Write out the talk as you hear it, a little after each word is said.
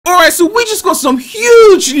Alright, so we just got some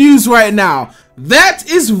huge news right now. That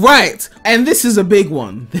is right. And this is a big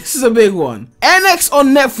one. This is a big one. NX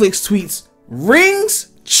on Netflix tweets,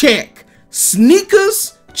 rings, check.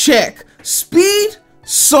 Sneakers, check. Speed,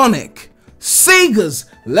 Sonic. Sega's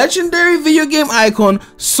legendary video game icon,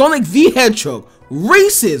 Sonic the Hedgehog,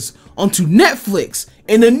 races onto Netflix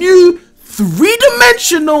in a new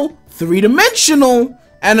three-dimensional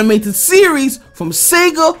animated series from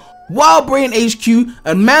Sega, WildBrain HQ,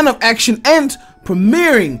 and Man of Action, and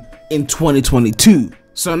premiering in 2022.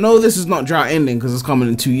 So no, this is not drought ending because it's coming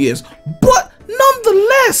in 2 years, but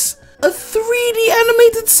nonetheless, a 3D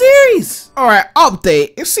animated series. Alright,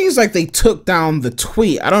 update. It seems like they took down the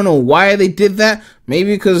tweet. I don't know why they did that.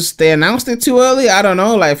 Maybe because they announced it too early. I don't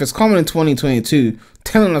know. Like, if it's coming in 2022,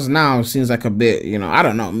 telling us now seems like a bit, you know, I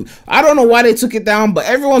don't know. I don't know why they took it down, but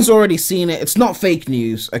everyone's already seen it. It's not fake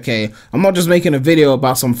news, okay? I'm not just making a video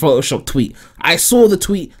about some Photoshop tweet. I saw the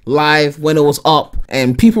tweet live when it was up,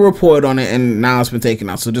 and people reported on it, and now it's been taken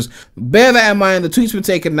out. So just bear that in mind. The tweet's been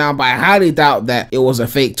taken down, but I highly doubt that it was a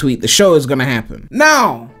fake tweet. The show is gonna happen.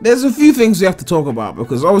 Now, there's a few things we have to talk about,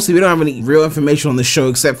 because obviously we don't have any real information on the show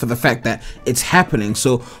except for the fact that it's happening.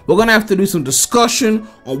 So we're gonna have to do some discussion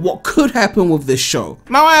on what could happen with this show.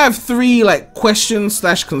 Now I have three questions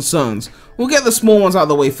 / concerns. We'll get the small ones out of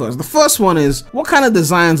the way first. The first one is, what kind of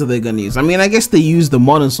designs are they gonna use? I mean, I guess they used the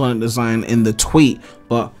modern Sonic design in the tweet,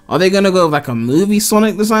 but are they gonna go with a movie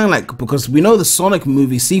Sonic design? Because we know the Sonic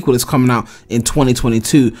movie sequel is coming out in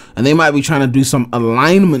 2022, and they might be trying to do some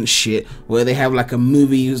alignment shit where they have a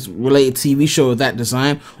movie related TV show with that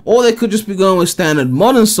design, or they could just be going with standard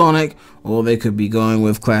modern Sonic, or they could be going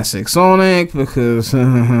with classic Sonic because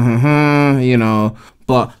you know,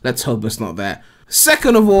 but let's hope it's not that.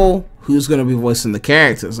 Second of all, who's going to be voicing the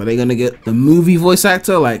characters? Are they going to get the movie voice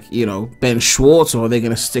actor you know, Ben Schwartz, or are they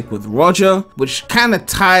going to stick with Roger? Which kind of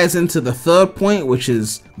ties into the third point, which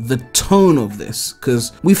is the tone of this,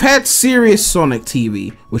 because we've had serious Sonic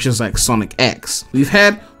TV, which is Sonic X. We've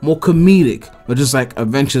had more comedic, which is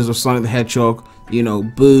Adventures of Sonic the Hedgehog, you know,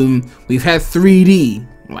 boom. We've had 3D,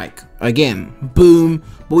 again, boom.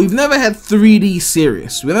 But we've never had 3D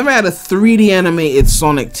serious. We've never had a 3D animated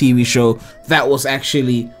Sonic TV show that was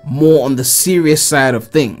actually more on the serious side of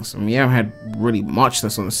things. I mean, we haven't had really much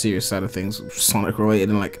that's on the serious side of things, Sonic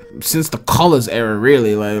related, and since the Colors era,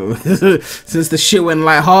 really, since the shit went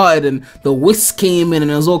lighthearted and the Wisp came in and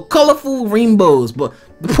it was all colorful rainbows. But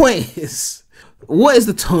the point is, what is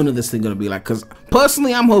the tone of this thing gonna be like? Because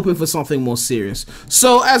personally, I'm hoping for something more serious.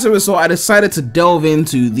 So as a result, I decided to delve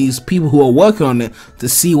into these people who are working on it to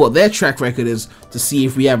see what their track record is, to see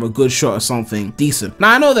if we have a good shot of something decent. Now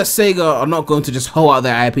I know that Sega are not going to just hoe out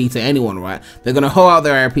their IP to anyone, right? They're gonna hoe out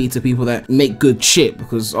their IP to people that make good shit,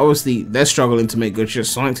 because obviously they're struggling to make good shit.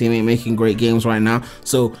 Sonic Team ain't making great games right now.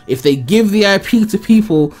 So if they give the IP to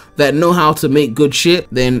people that know how to make good shit,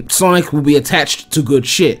 then Sonic will be attached to good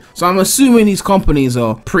shit. So I'm assuming these companies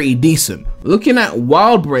are pretty decent. Looking at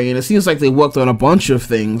WildBrain, it seems like they worked on a bunch of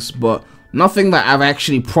things, but nothing that I've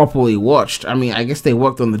actually properly watched. I mean, I guess they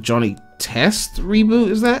worked on the Johnny Test reboot,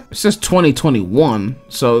 is that? It says 2021,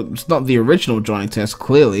 so it's not the original Johnny Test,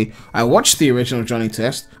 clearly. I watched the original Johnny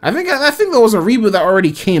Test. I think there was a reboot that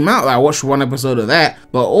already came out. I watched one episode of that,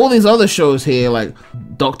 but all these other shows here,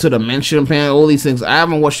 Dr. Dimension Pan, all these things, I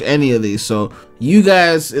haven't watched any of these. So you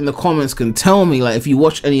guys in the comments can tell me if you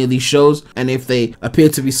watch any of these shows, and if they appear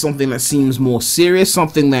to be something that seems more serious,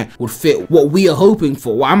 something that would fit what we are hoping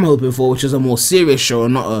for, what I'm hoping for, which is a more serious show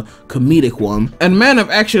and not a comedic one. And Man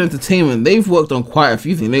of Action Entertainment, they've worked on quite a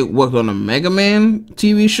few things. They worked on a Mega Man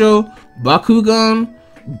TV show, Bakugan,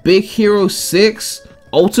 Big Hero 6,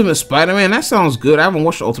 Ultimate Spider-Man. That sounds good. I haven't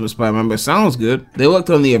watched Ultimate Spider-Man, but it sounds good. They worked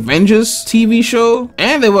on the Avengers TV show,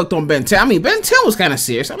 and they worked on Ben 10. I mean, Ben 10 was kind of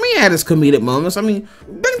serious. I mean, it had its comedic moments. I mean,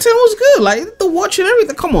 Ben 10 was good. The watch and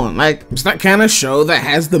everything. Come on. It's that kind of show that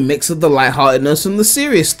has the mix of the lightheartedness and the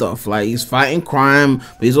serious stuff. He's fighting crime,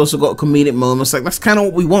 but he's also got comedic moments. That's kind of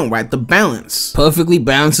what we want, right? The balance. Perfectly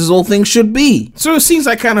balanced as all things should be. So it seems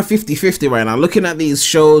kind of 50-50 right now. Looking at these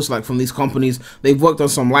shows, from these companies, they've worked on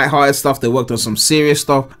some lighthearted stuff. They worked on some serious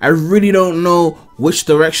stuff. I really don't know which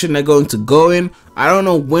direction they're going to go in. I don't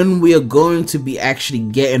know when we are going to be actually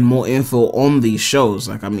getting more info on these shows.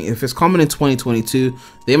 I mean, if it's coming in 2022,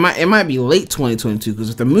 it might be late 2022, because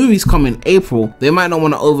if the movie's coming in April, they might not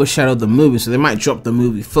want to overshadow the movie, so they might drop the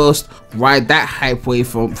movie first, ride that hype wave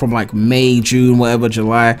from May, June, whatever,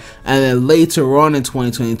 July, and then later on in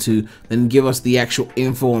 2022, then give us the actual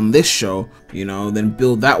info on this show, you know, then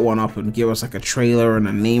build that one up and give us a trailer and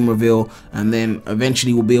a name reveal, and then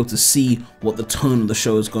eventually we'll be able to see what the tone of the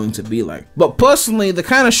show is going to be like. But personally, personally, the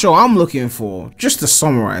kind of show I'm looking for, just to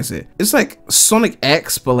summarize it, it's like Sonic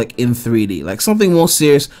X, but like in 3D, like something more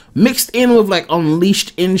serious, mixed in with like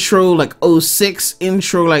Unleashed intro, like 06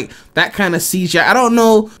 intro, like that kind of CGI. I don't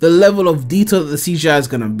know the level of detail that the CGI is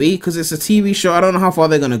gonna be, because it's a TV show. I don't know how far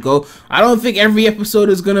they're gonna go. I don't think every episode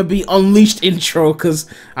is gonna be Unleashed intro, because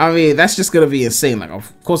I mean, that's just gonna be insane. Like,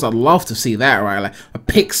 of course, I'd love to see that, right? Like a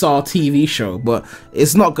Pixar TV show, but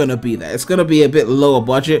it's not gonna be that. It's gonna be a bit lower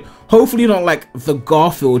budget. Hopefully not like the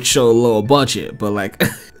Garfield show lower budget, but like,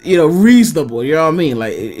 you know, reasonable, you know what I mean?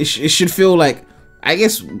 Like, it should feel like, I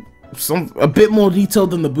guess, a bit more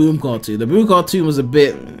detailed than the Boom cartoon. The Boom cartoon was a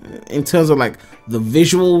bit, in terms of like the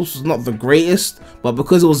visuals, not the greatest, but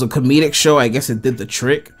because it was a comedic show, I guess it did the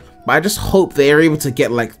trick. But I just hope they're able to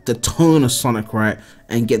get like the tone of Sonic right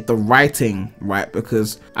and get the writing right,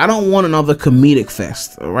 because I don't want another comedic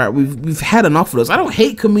fest. All right, we've had enough of those. I don't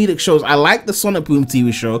hate comedic shows. I like the Sonic Boom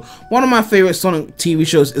TV show. One of my favorite Sonic TV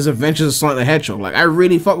shows is Adventures of Sonic the Hedgehog. Like, I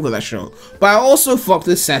really fucked with that show. But I also fucked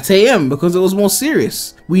with Sat AM because it was more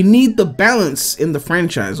serious. We need the balance in the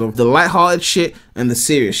franchise of the lighthearted shit and the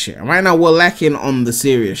serious shit. And right now we're lacking on the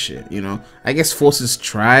serious shit, you know. I guess Forces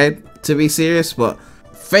tried to be serious, but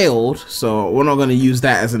failed, so we're not going to use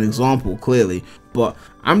that as an example, clearly. But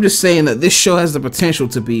I'm just saying that this show has the potential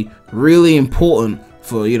to be really important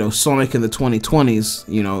for, you know, Sonic in the 2020s,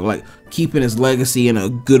 you know, like keeping his legacy in a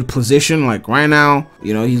good position. Like right now,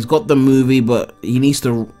 you know, he's got the movie, but he needs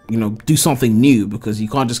to, you know, do something new, because you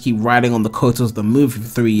can't just keep riding on the coattails of the movie for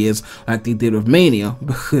 3 years like they did with Mania,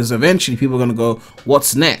 because eventually people are going to go,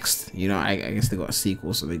 what's next? You know, I guess they got a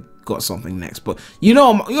sequel, so they got something next. But you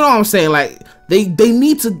know what I'm saying? Like, they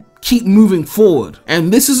need to keep moving forward,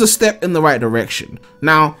 and this is a step in the right direction.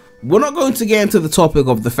 Now, we're not going to get into the topic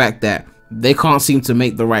of the fact that they can't seem to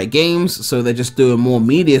make the right games, so they're just doing more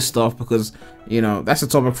media stuff, because, you know, that's a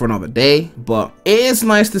topic for another day. But it is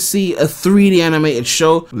nice to see a 3D animated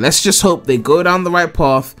show. Let's just hope they go down the right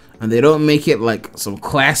path and they don't make it like some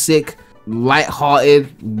classic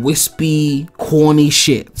light-hearted, wispy, corny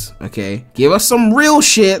shit. Okay, give us some real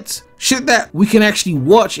shit that we can actually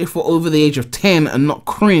watch if we're over the age of 10 and not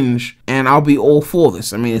cringe, and I'll be all for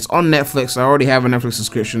this. I mean, it's on Netflix. I already have a Netflix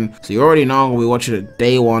subscription, so you already know I'm gonna be watching it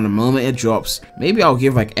day one, the moment it drops. Maybe I'll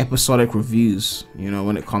give like episodic reviews, you know,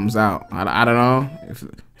 when it comes out. I don't know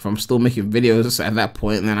if I'm still making videos at that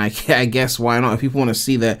point, then I guess why not? If people want to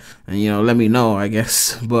see that, and you know, let me know, I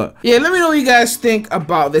guess. But yeah, let me know what you guys think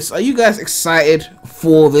about this. Are you guys excited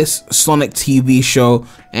for this Sonic TV show?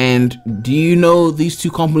 And do you know these two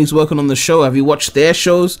companies working on the show? Have you watched their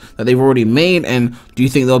shows that they've already made? And do you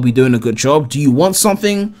think they'll be doing a good job? Do you want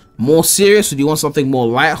something more serious, or do you want something more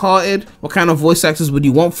lighthearted? What kind of voice actors would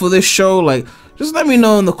you want for this show? Like, just let me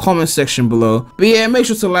know in the comment section below. But yeah, make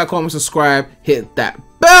sure to like, comment, subscribe, hit that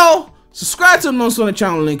bell, subscribe to the non-Sonic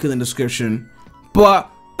channel, link in the description. But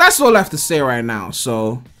that's all I have to say right now.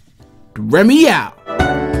 So, Premy out.